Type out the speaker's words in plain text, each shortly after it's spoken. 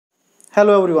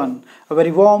Hello everyone, a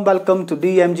very warm welcome to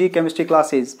DMG chemistry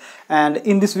classes, and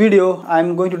in this video I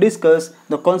am going to discuss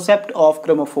the concept of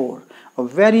chromophore, a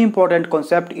very important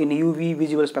concept in UV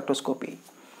visual spectroscopy.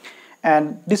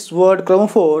 And this word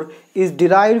chromophore is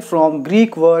derived from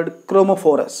Greek word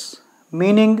chromophorus,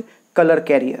 meaning color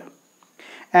carrier.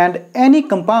 And any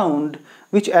compound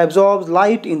which absorbs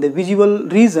light in the visual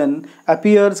region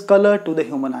appears color to the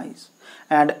human eyes,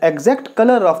 and exact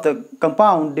color of the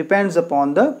compound depends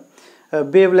upon the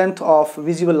wavelength of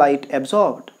visible light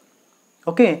absorbed.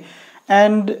 Okay,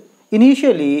 and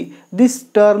initially this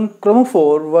term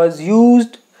chromophore was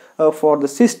used for the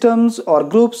systems or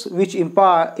groups which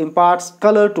imparts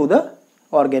color to the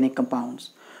organic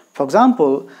compounds. For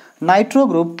example, nitro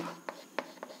group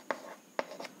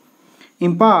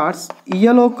imparts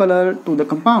yellow color to the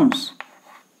compounds,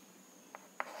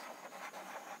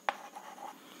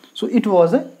 so it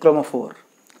was a chromophore.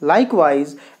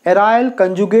 Likewise, aryl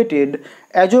conjugated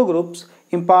azo groups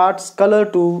imparts color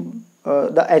to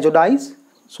the azo dyes,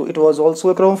 so it was also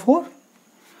a chromophore.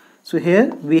 So here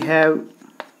we have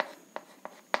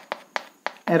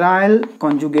aryl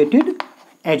conjugated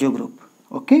azo group.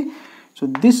 Okay, so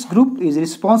this group is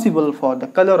responsible for the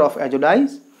color of azo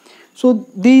dyes. So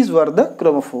these were the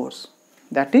chromophores,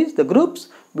 that is the groups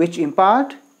which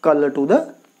impart color to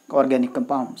the organic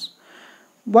compounds.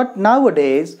 But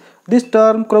nowadays this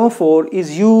term chromophore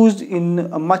is used in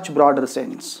a much broader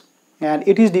sense, and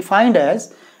it is defined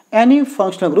as any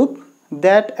functional group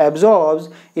that absorbs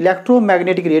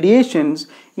electromagnetic radiations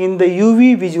in the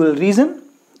UV visual region,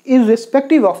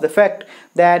 irrespective of the fact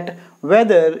that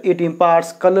whether it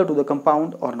imparts color to the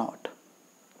compound or not.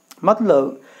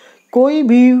 मतलब कोई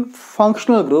भी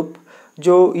functional group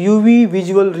जो UV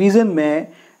visual reason में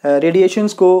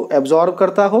radiations को absorb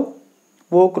करता हो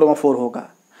वो chromophore होगा,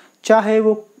 चाहे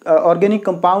वो ऑर्गेनिक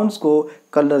कंपाउंड्स को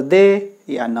कलर दे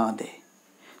या ना दे.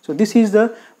 So this is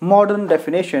the modern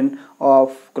definition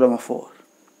of chromophore.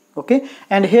 Okay,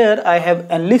 and here I have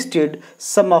enlisted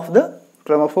some of the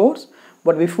chromophores,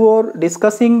 but before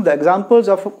discussing the examples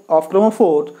of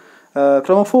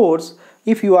chromophores,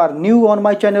 if you are new on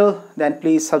my channel, then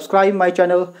please subscribe my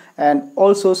channel and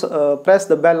also press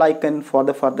the bell icon for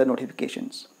the further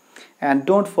notifications, and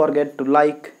don't forget to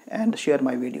like and share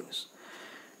my videos.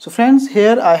 So friends,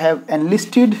 here I have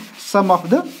enlisted some of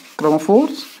the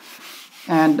chromophores,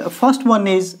 and the first one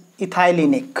is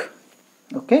ethylenic.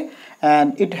 Okay,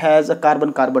 and it has a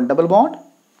carbon-carbon double bond,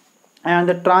 and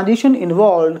the transition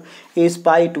involved is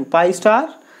pi to pi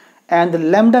star, and the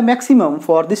lambda maximum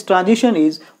for this transition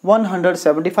is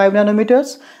 175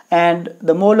 nanometers, and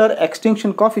the molar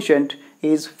extinction coefficient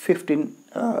is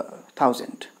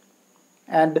 15,000.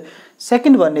 And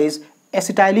second one is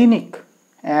acetylenic,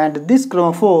 and this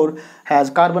chromophore has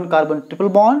carbon-carbon triple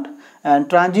bond, and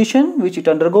transition which it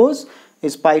undergoes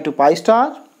is pi to pi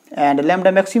star, and the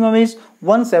lambda maximum is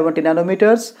 170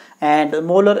 nanometers, and the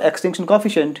molar extinction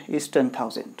coefficient is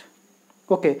 10,000.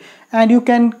 Okay, and you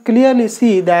can clearly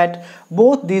see that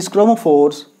both these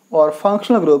chromophores or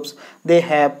functional groups, they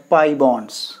have pi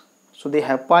bonds. So they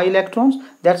have pi electrons,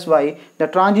 that's why the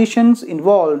transitions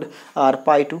involved are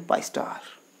pi to pi star.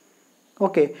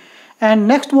 Okay, and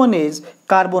next one is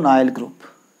carbonyl group,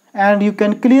 and you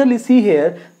can clearly see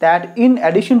here that in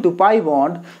addition to pi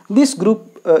bond, this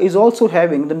group is also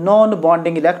having the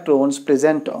non-bonding electrons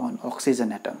present on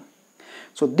oxygen atom.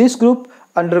 So this group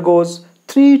undergoes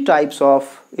three types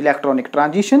of electronic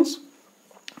transitions.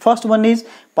 First one is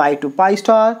pi to pi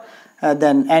star,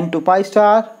 then n to pi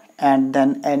star, and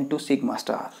then n to sigma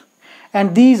star,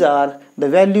 and these are the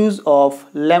values of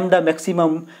lambda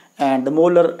maximum and the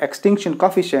molar extinction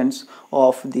coefficients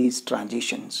of these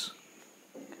transitions.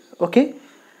 Okay,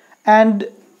 and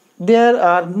there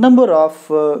are number of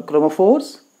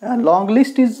chromophores, a long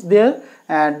list is there,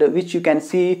 and which you can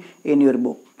see in your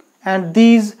book, and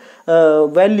these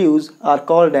values are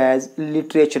called as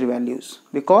literature values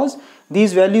because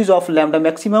these values of lambda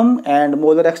maximum and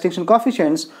molar extinction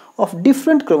coefficients of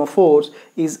different chromophores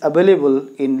is available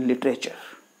in literature.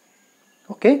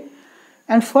 Okay,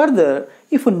 and further,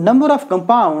 if a number of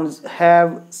compounds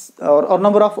have or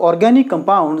number of organic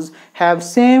compounds have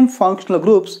same functional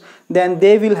groups, then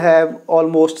they will have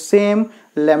almost same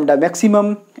lambda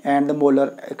maximum and the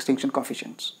molar extinction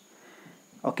coefficients.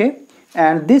 Okay,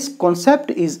 and this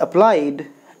concept is applied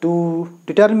to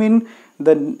determine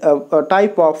the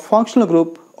type of functional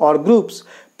group or groups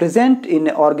present in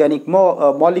an organic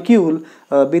molecule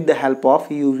with the help of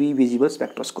UV visible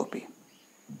spectroscopy.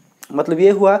 मतलब ये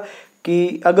हुआ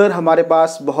कि अगर हमारे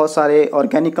पास बहुत सारे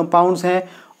organic compounds हैं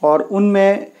और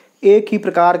उनमें एक ही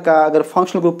प्रकार का अगर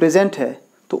फंक्शनल ग्रुप प्रेजेंट है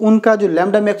तो उनका जो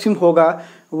लैम्डा मैक्सिमम होगा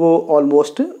वो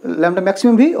ऑलमोस्ट लैम्डा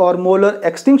मैक्सिमम भी और मोलर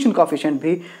एक्सटिंक्शन कोएफिशिएंट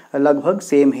भी लगभग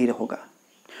सेम ही होगा।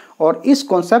 और इस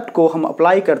कॉन्सेप्ट को हम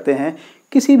अप्लाई करते हैं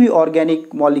किसी भी ऑर्गेनिक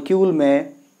मॉलिक्यूल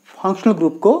में फंक्शनल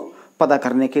ग्रुप को पता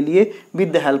करने के लिए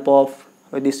with the help of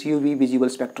this UV visible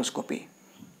spectroscopy.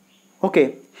 Okay,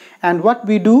 and what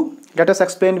we do, let us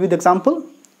explain with example.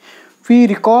 We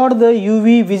record the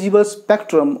UV visible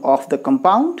spectrum of the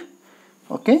compound,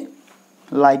 okay,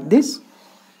 like this.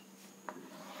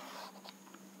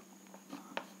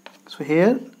 So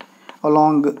here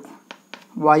along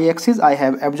y-axis I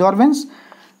have absorbance,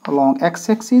 along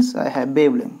x-axis I have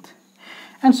wavelength.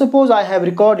 And suppose I have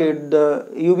recorded the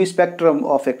UV spectrum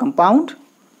of a compound,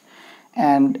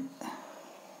 and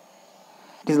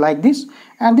it is like this,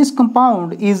 and this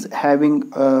compound is having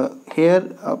here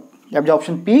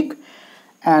absorption peak,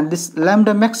 and this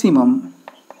lambda maximum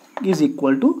is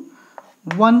equal to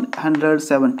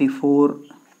 174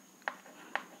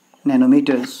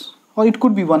 nanometers, or it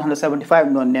could be 175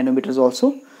 nanometers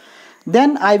also.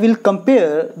 Then I will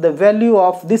compare the value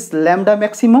of this lambda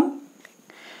maximum,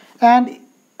 and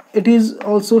it is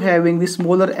also having this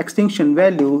molar extinction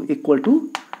value equal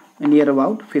to near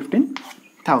about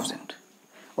 15,000.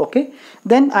 Okay,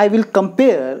 then I will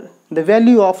compare the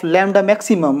value of lambda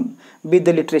maximum with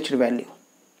the literature value,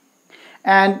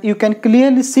 and you can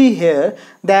clearly see here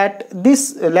that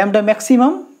this lambda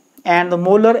maximum and the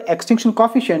molar extinction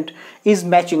coefficient is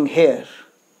matching here.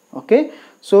 Okay,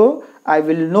 so I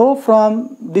will know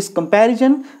from this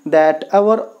comparison that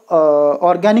our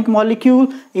organic molecule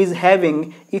is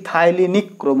having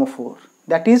ethylenic chromophore,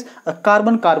 that is a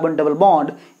carbon-carbon double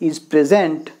bond is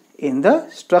present in the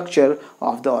structure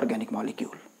of the organic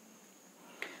molecule.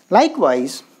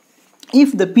 Likewise,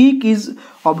 if the peak is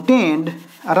obtained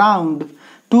around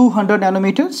 200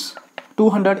 nanometers,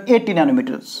 280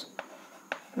 nanometers,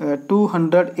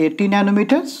 280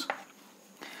 nanometers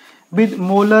with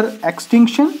molar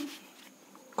extinction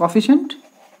coefficient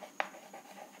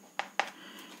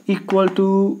equal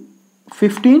to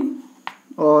 15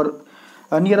 or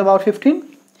near about 15,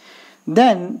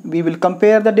 then we will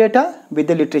compare the data with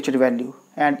the literature value,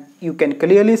 and you can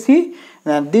clearly see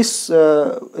that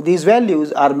these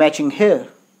values are matching here.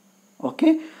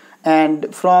 Okay,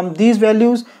 and from these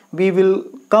values we will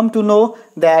come to know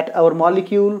that our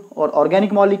molecule or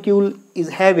organic molecule is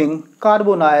having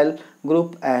carbonyl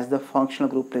group as the functional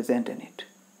group present in it.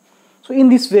 So in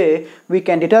this way we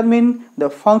can determine the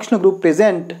functional group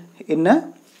present in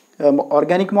a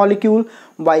organic molecule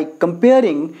by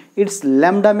comparing its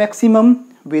lambda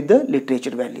maximum with the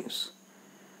literature values.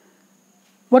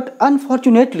 But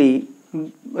unfortunately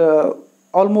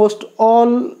almost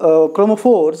all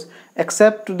chromophores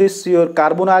except this your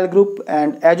carbonyl group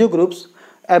and azo groups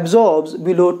absorbs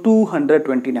below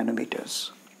 220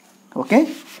 nanometers. Okay,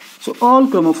 so all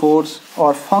chromophores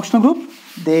or functional group,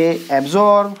 they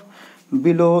absorb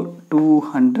below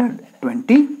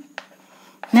 220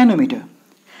 nanometer.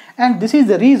 And this is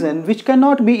the reason which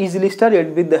cannot be easily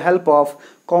studied with the help of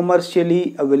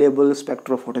commercially available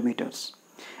spectrophotometers.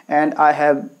 And I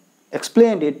have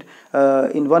explained it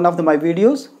in one of my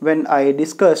videos when I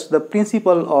discussed the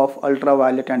principle of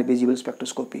ultraviolet and visible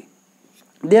spectroscopy.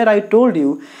 There I told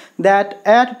you that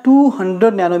at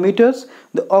 200 nanometers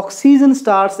the oxygen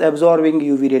starts absorbing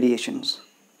UV radiations.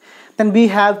 Then we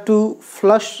have to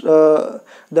flush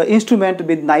the instrument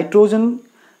with nitrogen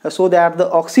so that the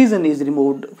oxygen is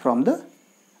removed from the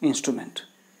instrument.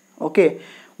 Okay,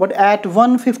 but at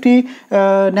 150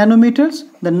 nanometers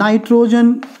the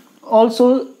nitrogen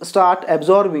also starts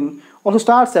absorbing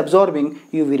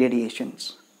UV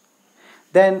radiations.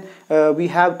 Then we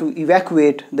have to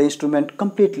evacuate the instrument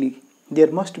completely.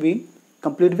 There must be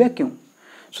complete vacuum.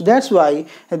 So that's why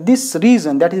this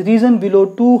reason, that is reason below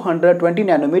 220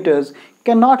 nanometers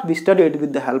cannot be studied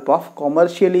with the help of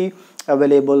commercially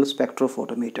available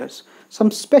spectrophotometers.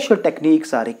 Some special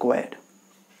techniques are required.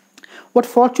 But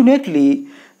fortunately,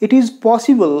 it is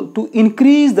possible to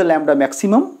increase the lambda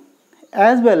maximum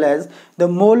as well as the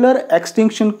molar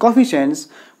extinction coefficients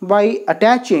by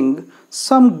attaching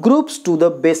some groups to the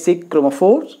basic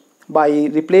chromophores by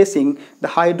replacing the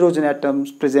hydrogen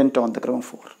atoms present on the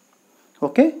chromophore.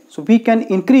 Okay, so we can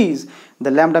increase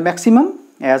the lambda maximum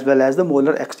as well as the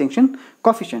molar extinction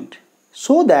coefficient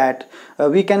so that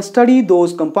we can study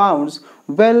those compounds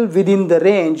well within the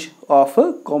range of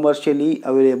a commercially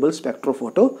available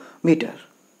spectrophotometer.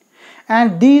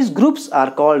 And these groups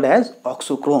are called as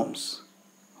oxochromes.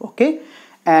 Okay,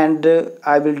 and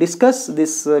I will discuss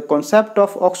this concept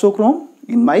of oxochrome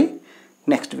in my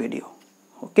next video.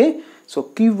 Okay, so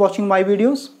keep watching my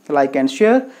videos, like and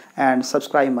share and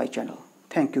subscribe my channel.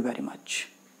 Thank you very much.